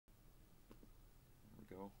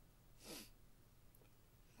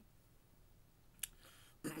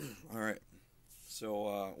Alright,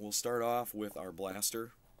 so we'll start off with our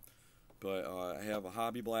blaster. But I have a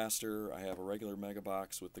hobby blaster, I have a regular mega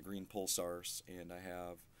box with the green pulsars, and I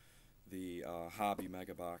have the hobby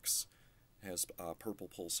mega box has purple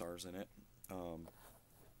pulsars in it.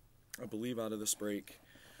 I believe out of this break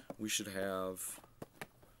we should have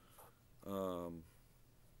 3,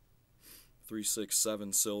 6,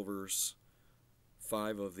 7 silvers,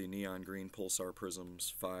 5 of the neon green pulsar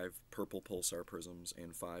prisms, 5 purple pulsar prisms,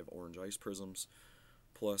 and 5 orange ice prisms.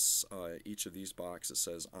 Plus, each of these boxes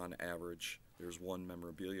says on average there's 1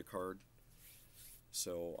 memorabilia card.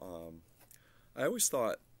 So I always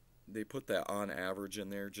thought they put that on average in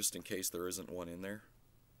there just in case there isn't one in there.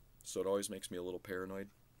 So it always makes me a little paranoid.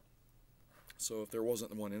 So if there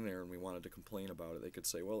wasn't one in there and we wanted to complain about it, they could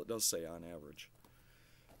say, well, it does say on average.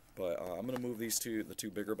 But I'm going to move the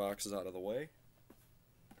two bigger boxes out of the way.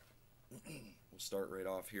 We'll start right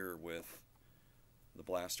off here with the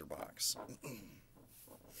blaster box.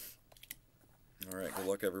 Alright, good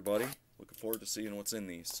luck everybody. Looking forward to seeing what's in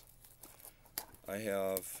these. I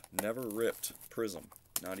have never ripped Prizm,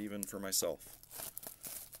 not even for myself.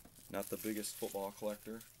 Not the biggest football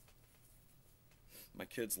collector. My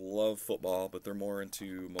kids love football, but they're more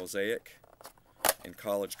into mosaic and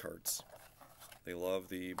college cards. They love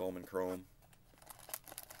the Bowman Chrome.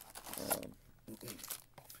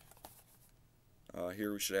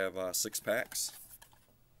 Here we should have 6 packs.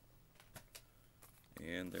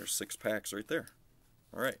 And there's 6 packs right there.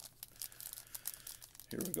 Alright.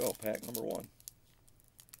 Here we go, pack number 1.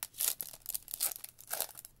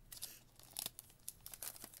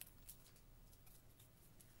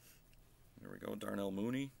 There we go, Darnell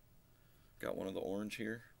Mooney. Got one of the orange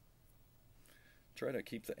here. Try to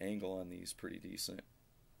keep the angle on these pretty decent.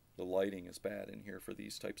 The lighting is bad in here for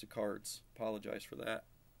these types of cards. Apologize for that.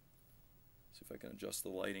 See if I can adjust the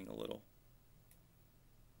lighting a little.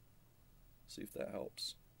 See if that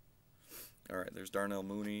helps. Alright, there's Darnell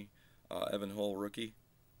Mooney, Evan Hull rookie.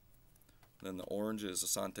 Then the orange is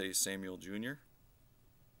Asante Samuel Jr.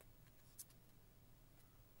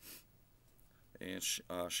 And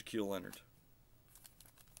Shaquille Leonard.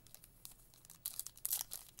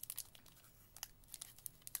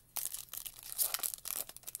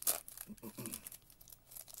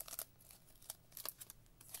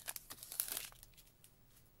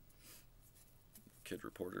 Kid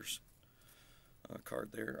Reporters card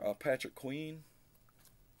there. Patrick Queen,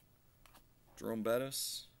 Jerome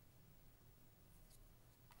Bettis.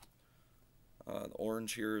 The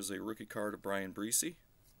orange here is a rookie card of Brian Breesy.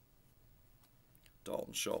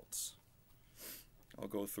 Dalton Schultz. I'll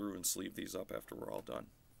go through and sleeve these up after we're all done.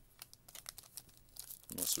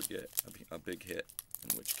 Unless we get a big hit,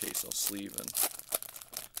 in which case I'll sleeve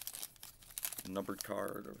a numbered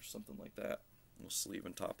card or something like that. We'll sleeve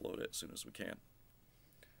and top load it as soon as we can.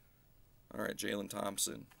 Alright, Jalen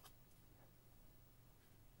Thompson.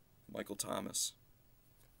 Michael Thomas.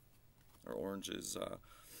 Our orange is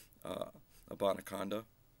Abanaconda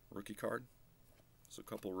rookie card. So a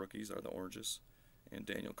couple rookies are the oranges. And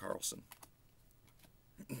Daniel Carlson.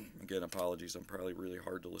 Again, apologies, I'm probably really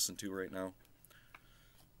hard to listen to right now.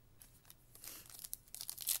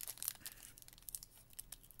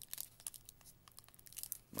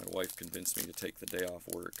 My wife convinced me to take the day off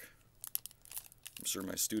work. I'm sure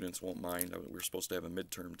my students won't mind. We were supposed to have a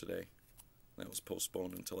midterm today. That was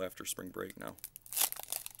postponed until after spring break now.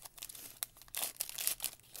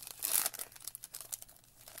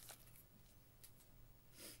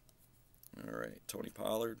 Alright, Tony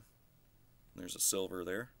Pollard. There's a silver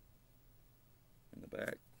there in the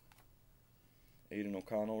back. Aiden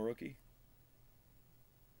O'Connell rookie.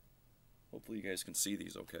 Hopefully you guys can see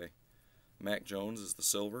these okay. Mac Jones is the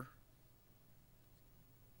silver.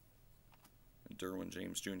 And Derwin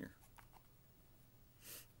James Jr.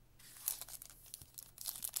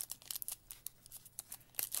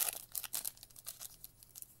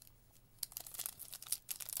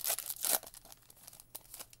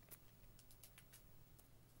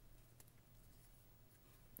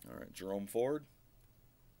 Alright, Jerome Ford.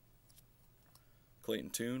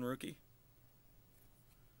 Clayton Tune, rookie.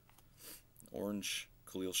 Orange,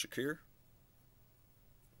 Khalil Shakir.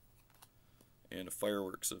 And a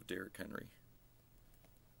fireworks of Derrick Henry.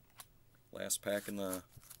 Last pack in the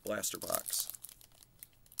blaster box.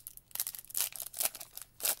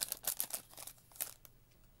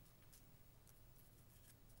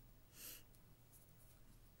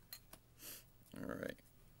 Alright.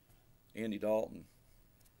 Andy Dalton.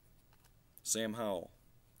 Sam Howell.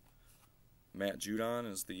 Matt Judon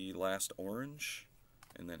is the last orange.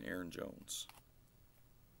 And then Aaron Jones.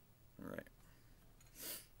 Alright.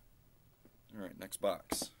 Alright, next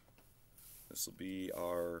box. This will be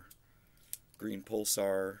our Green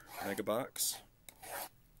Pulsar Mega Box.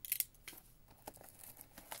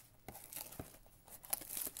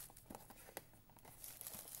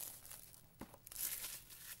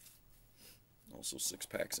 Also 6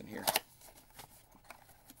 packs in here.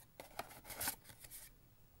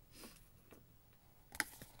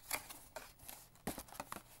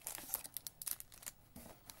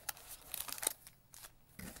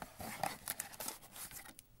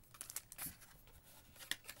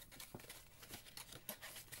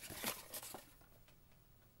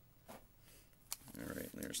 Alright,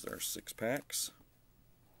 there's our 6 packs.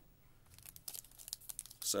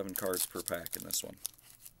 7 cards per pack in this one.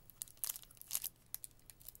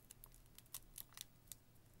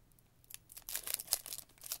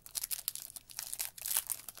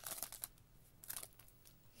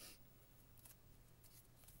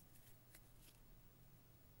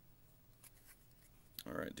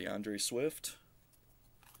 Alright, DeAndre Swift,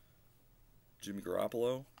 Jimmy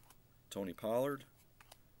Garoppolo, Tony Pollard,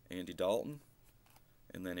 Andy Dalton,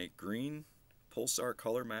 and then a green Pulsar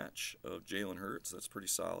color match of Jalen Hurts. That's pretty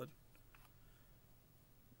solid.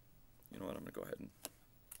 You know what, I'm going to go ahead and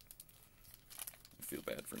I feel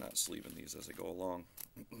bad for not sleeving these as I go along.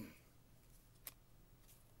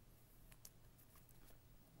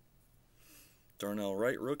 Darnell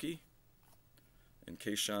Wright, rookie, and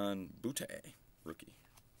Kayshon Boutte, rookie.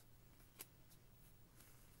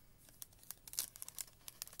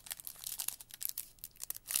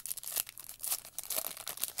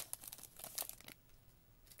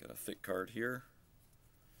 Got a thick card here.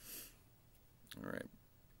 Alright.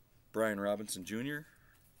 Brian Robinson Jr.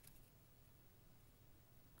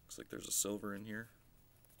 Looks like there's a silver in here.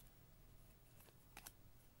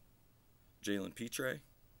 Jalen Petre.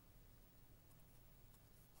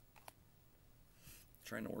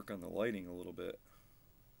 Trying to work on the lighting a little bit.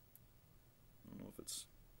 I don't know if it's...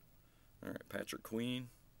 Alright, Patrick Queen.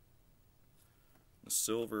 The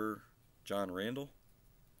silver, John Randall.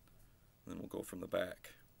 And then we'll go from the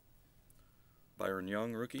back. Byron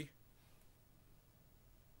Young, rookie.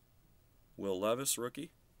 Will Levis, rookie.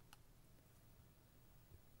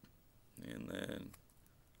 And then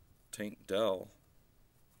Tank Dell,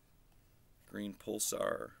 Green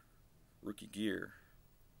Pulsar, rookie gear.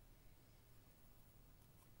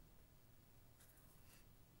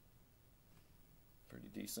 Pretty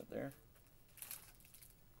decent there.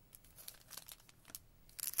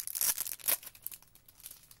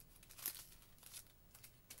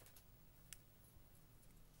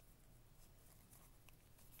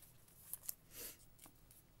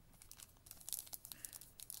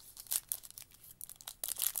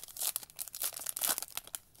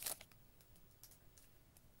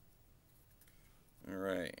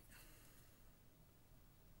 Alright.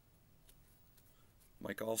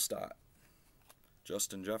 Mike Allstott,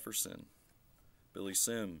 Justin Jefferson, Billy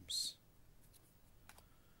Sims,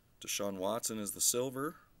 Deshaun Watson is the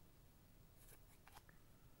silver,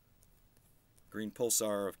 Green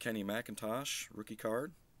Pulsar of Kenny McIntosh, rookie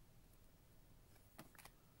card,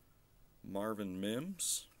 Marvin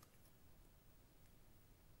Mims,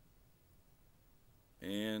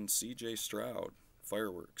 and C.J. Stroud,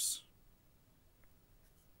 Fireworks.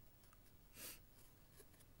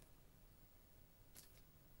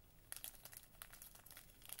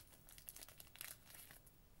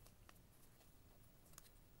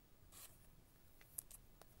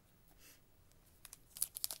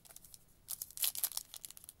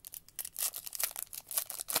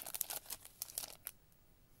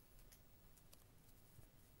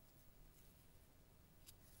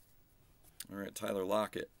 Alright, Tyler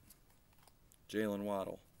Lockett, Jalen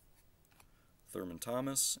Waddle, Thurman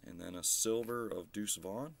Thomas, and then a silver of Deuce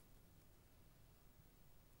Vaughn.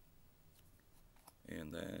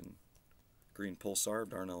 And then Green Pulsar of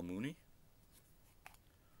Darnell Mooney.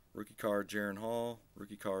 Rookie card Jaron Hall,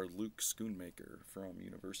 rookie card Luke Schoonmaker from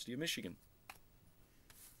University of Michigan.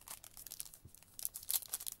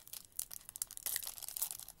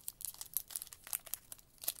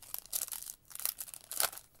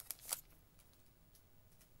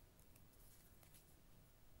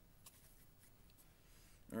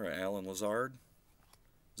 Alright, Alan Lazard,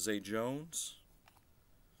 Zay Jones,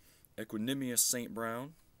 Equanimous St.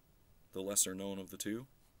 Brown, the lesser known of the two,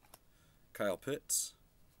 Kyle Pitts,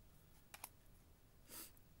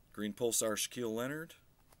 Green Pulsar Shaquille Leonard,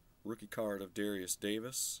 rookie card of Darius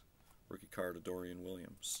Davis, rookie card of Dorian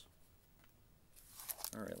Williams.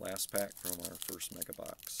 Alright, last pack from our first mega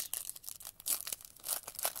box.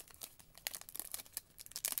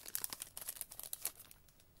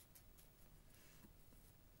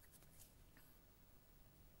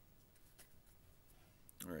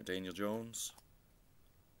 Alright, Daniel Jones,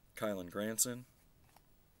 Kylan Granson,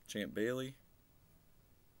 Champ Bailey,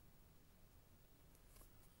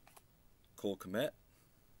 Cole Kmet.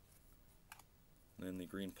 Then the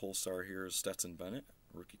green Pulsar here is Stetson Bennett,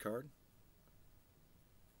 rookie card.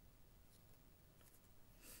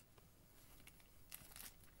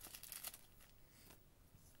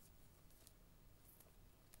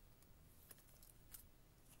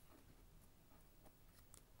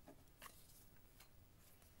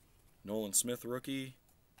 Nolan Smith rookie,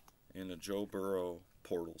 and a Joe Burrow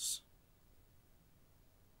Portals.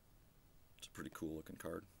 It's a pretty cool looking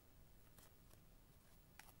card.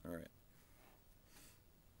 Alright.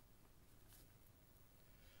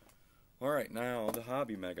 Alright, now the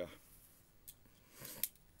Hobby Mega.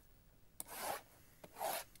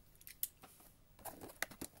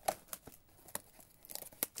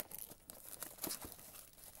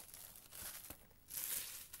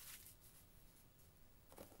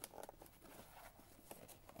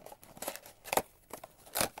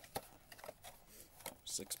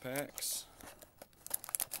 Six packs.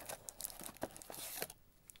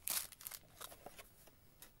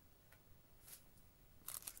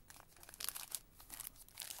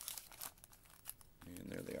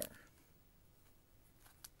 And there they are.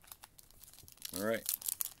 All right.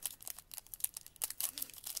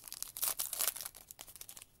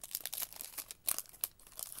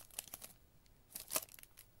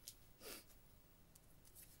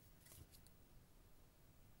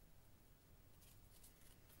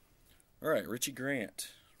 All right, Richie Grant,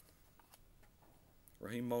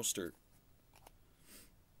 Raheem Mostert,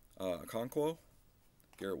 Okonkwo,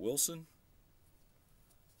 Garrett Wilson.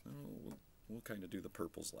 We'll kind of do the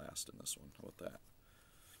purples last in this one. How about that?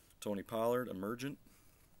 Tony Pollard, Emergent.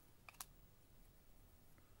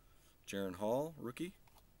 Jaron Hall, rookie.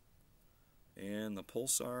 And the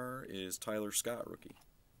Pulsar is Tyler Scott, rookie.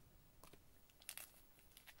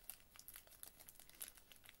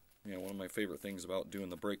 Yeah, one of my favorite things about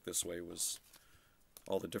doing the break this way was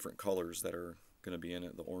all the different colors that are going to be in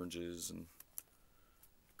it, the oranges and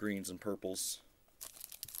greens and purples.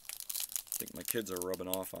 I think my kids are rubbing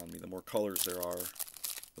off on me. The more colors there are,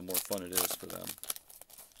 the more fun it is for them.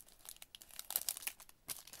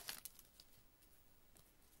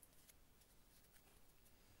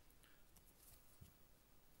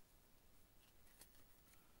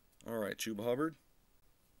 Alright, Chuba Hubbard,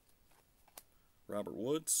 Robert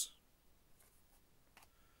Woods,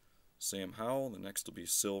 Sam Howell. The next will be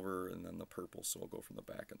silver and then the purple, so I'll go from the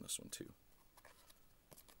back in this one too.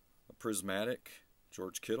 A prismatic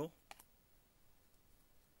George Kittle,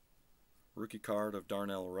 rookie card of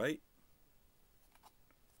Darnell Wright,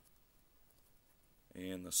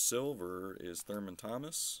 and the silver is Thurman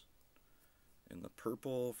Thomas, and the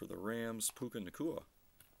purple for the Rams, Puka Nacua.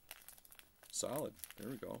 Solid. There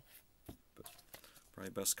we go. But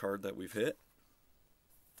probably best card that we've hit.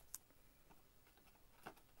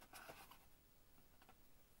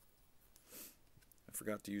 I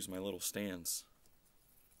forgot to use my little stands.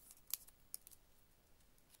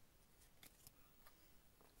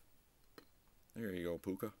 There you go,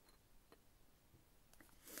 Puka.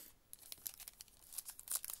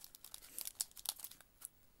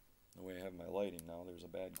 The way I have my lighting now, there's a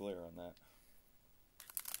bad glare on that.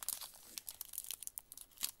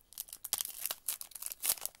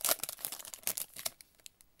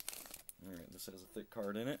 Alright, this has a thick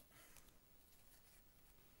card in it.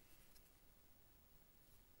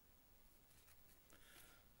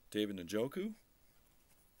 David Njoku,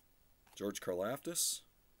 George Karlaftis,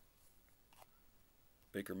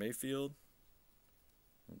 Baker Mayfield.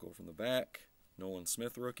 We'll go from the back. Nolan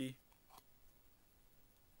Smith, rookie.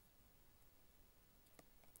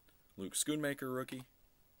 Luke Schoonmaker, rookie.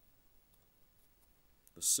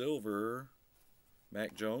 The silver,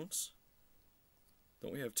 Mac Jones.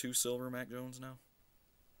 Don't we have two silver Mac Jones now?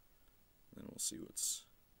 Then we'll see what's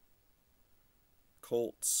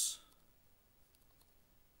Colts.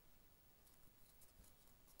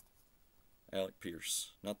 Alec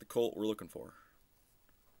Pierce. Not the Colt we're looking for.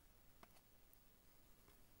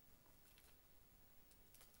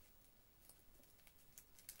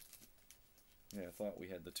 Yeah, I thought we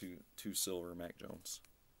had the two silver Mac Jones.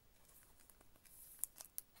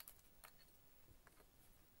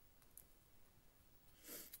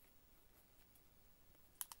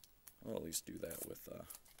 I'll at least do that with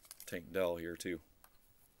Tank Dell here too.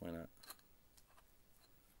 Why not?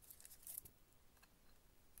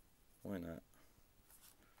 Why not?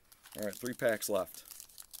 Alright, 3 packs left.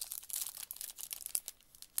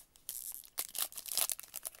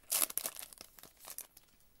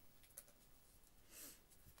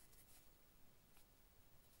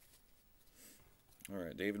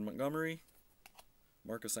 Alright, David Montgomery,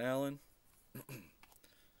 Marcus Allen,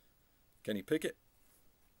 Kenny Pickett,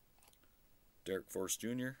 Derek Force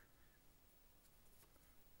Jr.,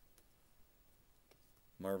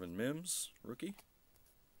 Marvin Mims, rookie,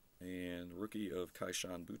 and rookie of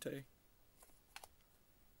Kaishan Butte.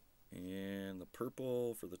 And the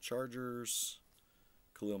purple for the Chargers,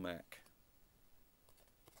 Khalil Mack.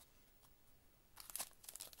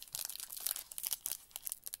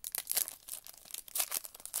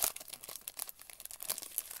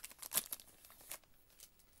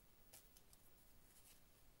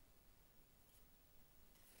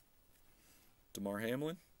 DeMar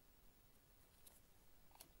Hamlin,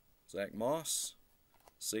 Zach Moss,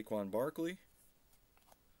 Saquon Barkley,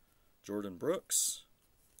 Jordan Brooks,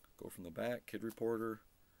 go from the back, Kid Reporter,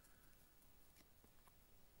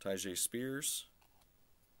 Tyjae Spears,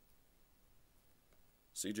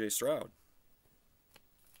 C.J. Stroud.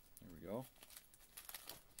 There we go.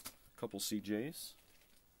 A couple CJs.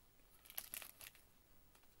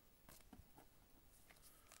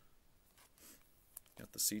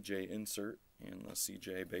 Got the CJ insert and the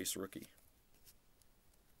CJ base rookie.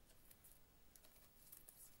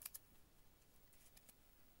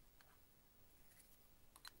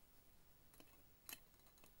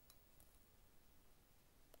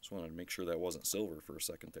 Just wanted to make sure that wasn't silver for a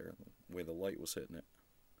second there, the way the light was hitting it.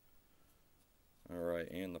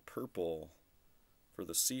 Alright, and the purple for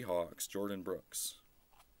the Seahawks, Jordan Brooks.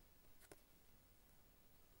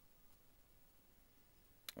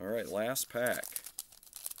 Alright, last pack.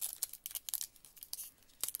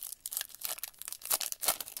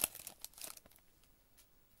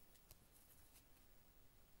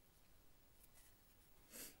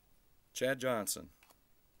 Chad Johnson,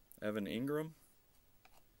 Evan Ingram,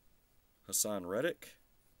 Hassan Reddick.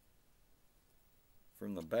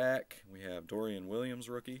 From the back, we have Dorian Williams,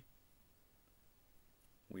 rookie.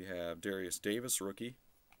 We have Darius Davis, rookie.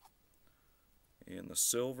 And the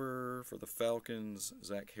silver for the Falcons,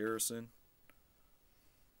 Zach Harrison.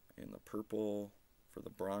 And the purple for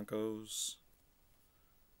the Broncos,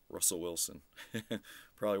 Russell Wilson.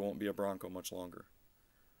 Probably won't be a Bronco much longer.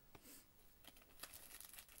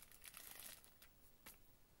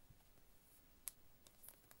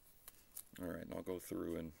 Alright, and I'll go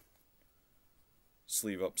through and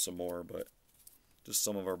sleeve up some more, but just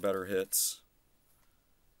some of our better hits.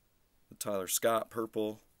 The Tyler Scott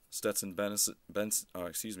purple, Stetson Bennett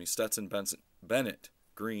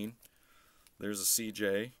green. There's a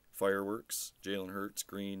CJ Fireworks, Jalen Hurts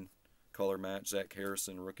green color match, Zach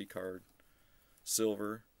Harrison rookie card,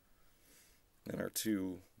 silver. And our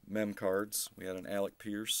two mem cards, we had an Alec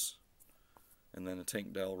Pierce and then a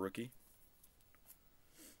Tank Dell rookie.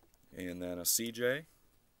 And then a CJ,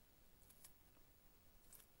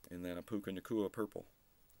 and then a Puka Nacua purple,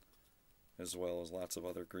 as well as lots of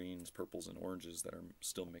other greens, purples, and oranges that are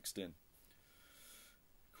still mixed in.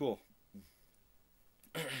 Cool.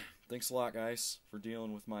 Thanks a lot, guys, for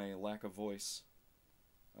dealing with my lack of voice.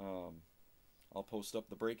 I'll post up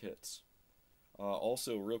the break hits.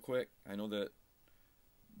 Also, real quick, I know that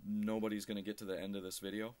nobody's going to get to the end of this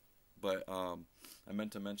video, but I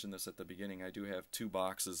meant to mention this at the beginning. I do have 2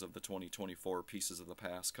 boxes of the 2024 Pieces of the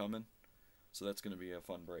Past coming, so that's going to be a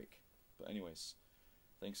fun break. But anyways,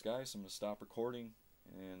 thanks guys. I'm going to stop recording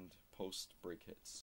and post break hits.